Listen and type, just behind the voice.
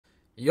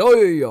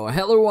Yo,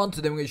 hello everyone,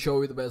 today I'm going to show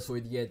you the best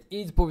way to get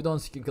easy profit on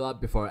Skinclub.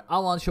 Before I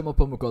want to show my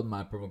promo code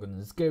in the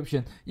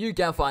description. You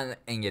can find it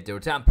and get your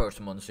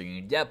 10% bonus, so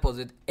you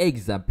deposit.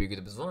 Example, you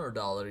get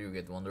 $100, you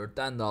get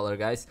 $110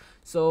 guys.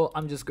 So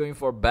I'm just going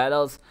for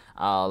battles.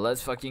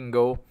 Let's fucking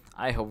go.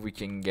 I hope we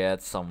can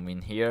get some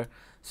win here.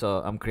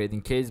 So I'm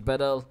creating case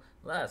battle.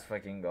 Let's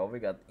fucking go. We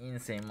got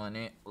insane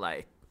money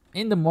like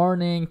in the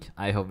morning.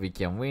 I hope we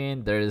can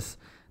win.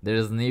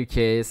 There's new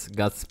case,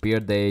 got spear,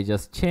 they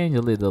just change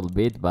a little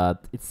bit,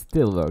 but it's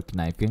still working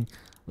I think.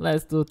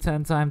 Let's do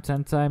 10 times,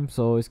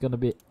 so it's gonna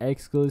be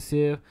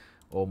exclusive.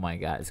 Oh my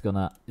god, it's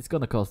gonna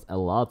cost a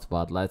lot,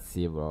 but let's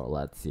see bro,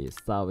 let's see.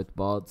 Start with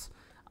bots.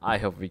 I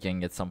hope we can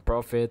get some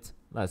profit.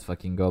 Let's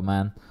fucking go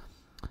man.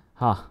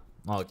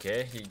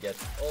 Okay,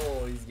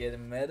 he's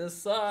getting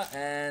medicine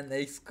and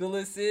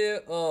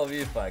exclusive. Oh,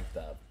 we fucked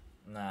up.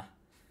 Nah,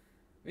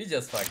 we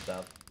just fucked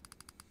up.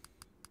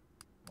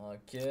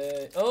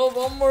 Okay. Oh,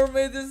 one more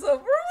medicine. Bro,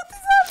 what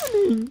is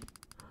happening?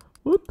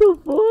 What the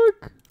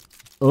fuck?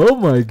 Oh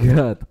my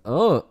god.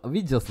 Oh,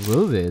 we just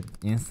lose it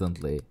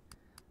instantly.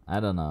 I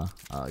don't know.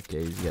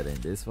 Okay, he's getting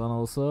this one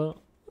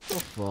also. What the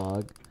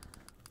fuck?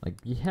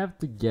 Like, we have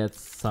to get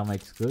some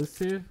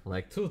exclusive.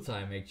 Like,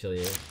 2-time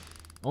actually.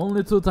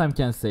 Only 2-time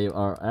can save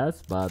our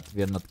ass, but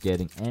we're not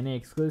getting any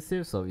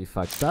exclusive, so we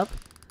fucked up.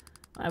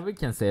 We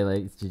can say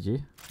like it's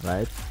GG,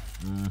 right?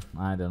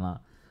 I don't know.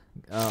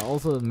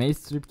 Also,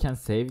 Mace Strip can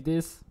save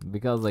this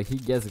because like he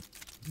gets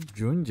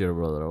Junior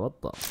brother.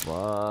 What the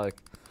fuck?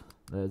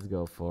 Let's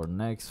go for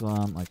next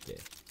one. Okay,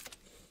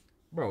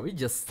 bro, we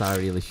just start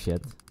really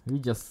shit.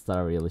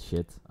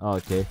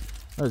 Okay,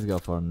 let's go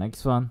for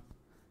next one.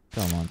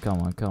 Come on.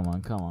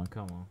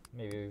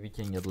 Maybe we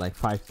can get like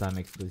 5-time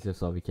exclusive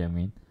so we can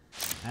win.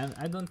 And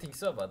I don't think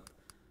so, but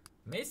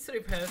Mace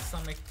Strip has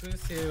some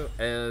exclusive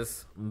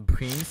as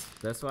Prince.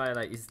 That's why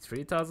like it's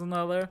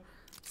 $3,000.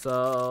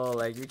 So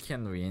like we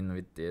can win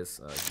with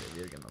this. Okay,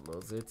 we're gonna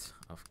lose it,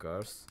 of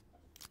course.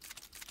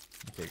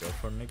 Okay, go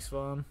for next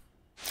one.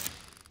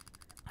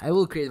 I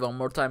will create one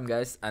more time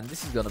guys, and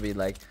this is gonna be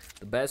like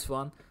the best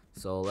one.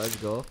 So let's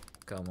go.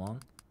 Come on.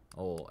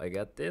 Oh, I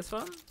got this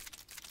one.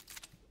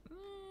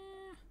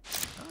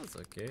 That's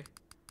okay.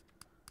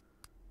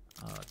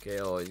 Okay,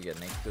 oh, you get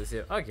an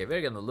exclusive. Okay,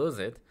 we're gonna lose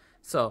it.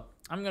 So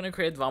I'm gonna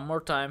create one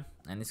more time,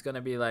 and it's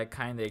gonna be like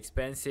kinda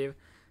expensive.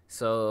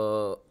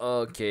 So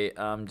okay,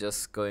 I'm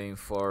just going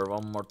for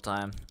one more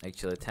time.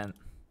 Actually 10,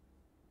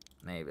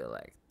 maybe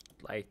like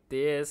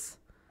this.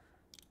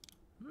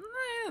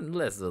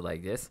 Let's do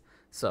like this.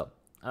 So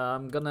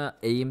I'm gonna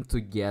aim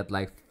to get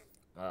like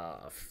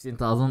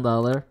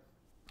 $15,000.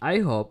 I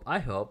hope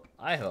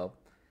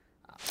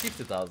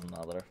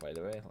 $50,000 by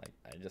the way. Like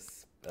I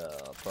just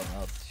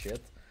pronounced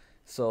shit.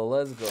 So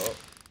let's go.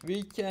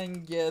 We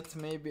can get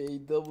maybe a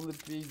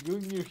WP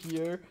Junior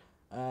here,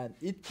 and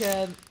it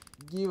can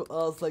give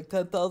us like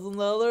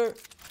 $10,000.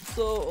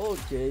 So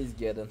okay, he's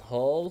getting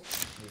whole.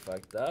 We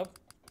fucked up.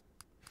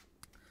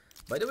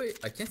 By the way,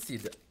 I can see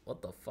the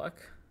what the fuck,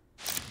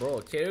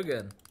 bro.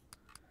 Kerrigan,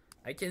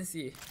 I can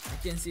see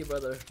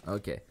brother.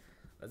 Okay,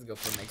 let's go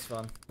for next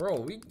one,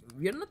 bro.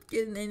 We're not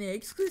getting any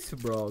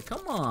exclusive, bro.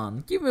 Come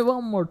on, give me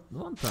one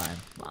time,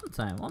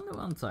 only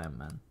one time,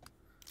 man.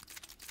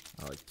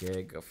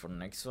 Okay, go for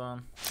next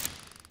one.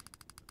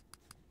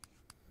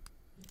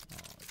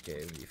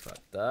 Okay, we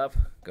fucked up.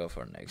 Go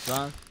for next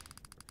one.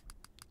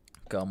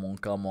 Come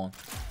on.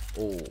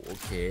 Oh,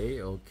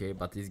 okay,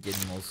 but he's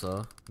getting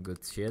also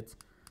good shit,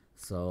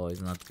 so it's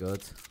not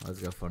good.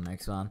 Let's go for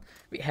next one.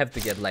 We have to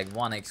get like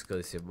one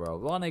exclusive, bro.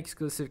 One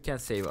exclusive can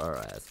save our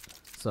ass.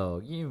 So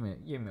give me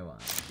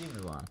one.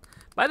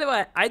 By the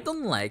way, I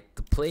don't like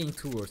to playing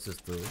 2 versus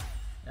 2.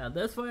 Yeah,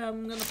 that's why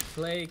I'm gonna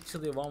play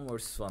actually 1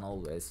 versus 1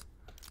 always.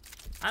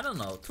 I don't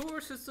know, 2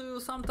 versus 2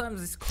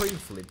 sometimes it's coin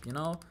flip, you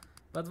know.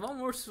 But 1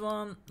 versus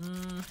 1,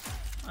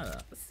 I don't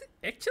know.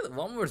 Actually,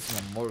 1 versus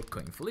 1 more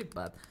coin flip,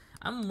 but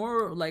I'm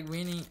more like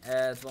winning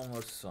at 1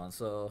 versus 1.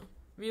 So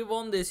we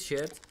won this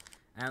shit,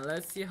 and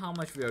let's see how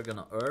much we are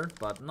gonna earn,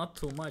 but not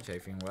too much, I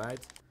think, right?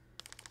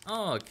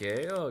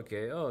 Okay.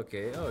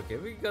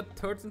 We got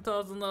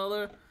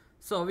 $13,000,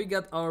 so we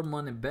got our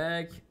money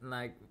back.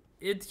 Like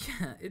it's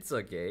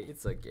okay.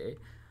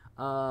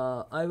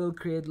 I will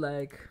create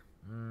like,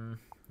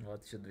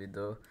 what should we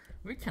do?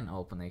 We can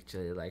open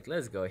actually. Like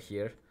let's go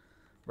here.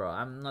 Bro,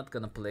 I'm not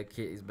gonna play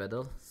case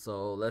battle,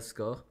 so let's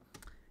go.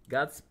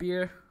 Got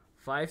spear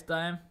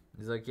 5-time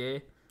is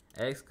okay.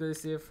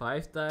 Exclusive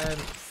 5-time,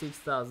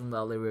 $6,000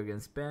 we're gonna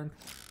spend,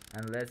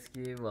 and let's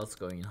see what's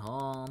going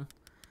on.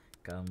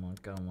 Come on.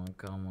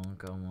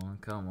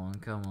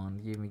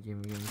 Give me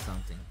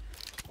something.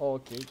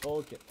 Okay.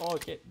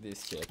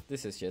 This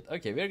is shit.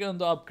 Okay, we're gonna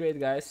do upgrade,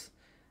 guys.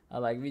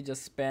 Like we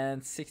just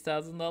spent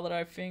 $6,000.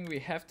 I think we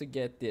have to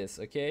get this.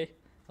 Okay,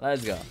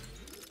 let's go.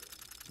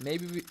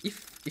 Maybe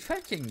if I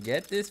can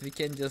get this, we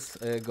can just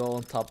go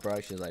on top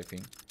rushes, I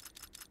think.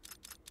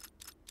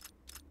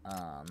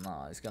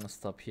 No, it's gonna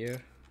stop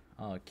here.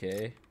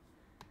 Okay,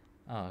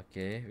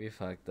 we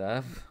fucked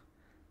up.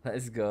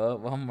 Let's go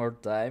one more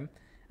time.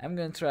 I'm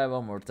gonna try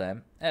one more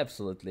time.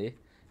 Absolutely.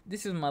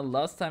 this is my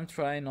last time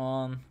trying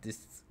on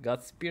this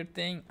God Spear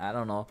thing. I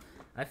don't know.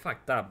 I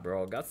fucked up,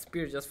 bro. God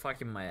Spear just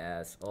fucking my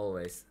ass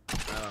always.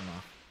 I don't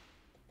know.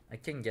 I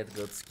can get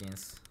good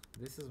skins.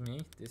 This is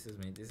me. This is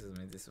me. This is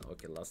me. This is me.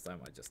 Okay, last time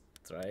I just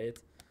tried it.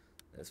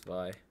 That's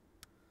why.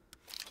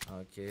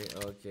 Okay,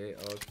 okay,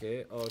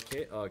 okay,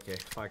 okay, okay.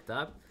 Fucked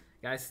up.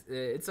 Guys,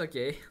 it's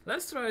okay.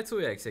 Let's try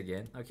 2x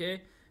again,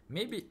 okay?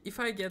 Maybe if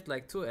I get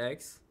like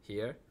 2x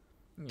here,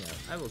 yeah,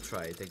 I will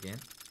try it again.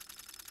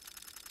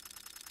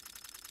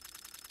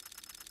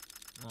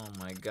 Oh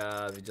my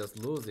god, we just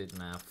lose it,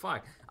 man.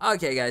 Fuck.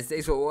 Okay, guys,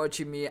 thanks for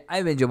watching me.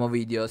 I've enjoyed my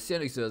video. See you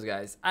next video,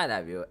 guys. I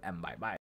love you, and bye-bye.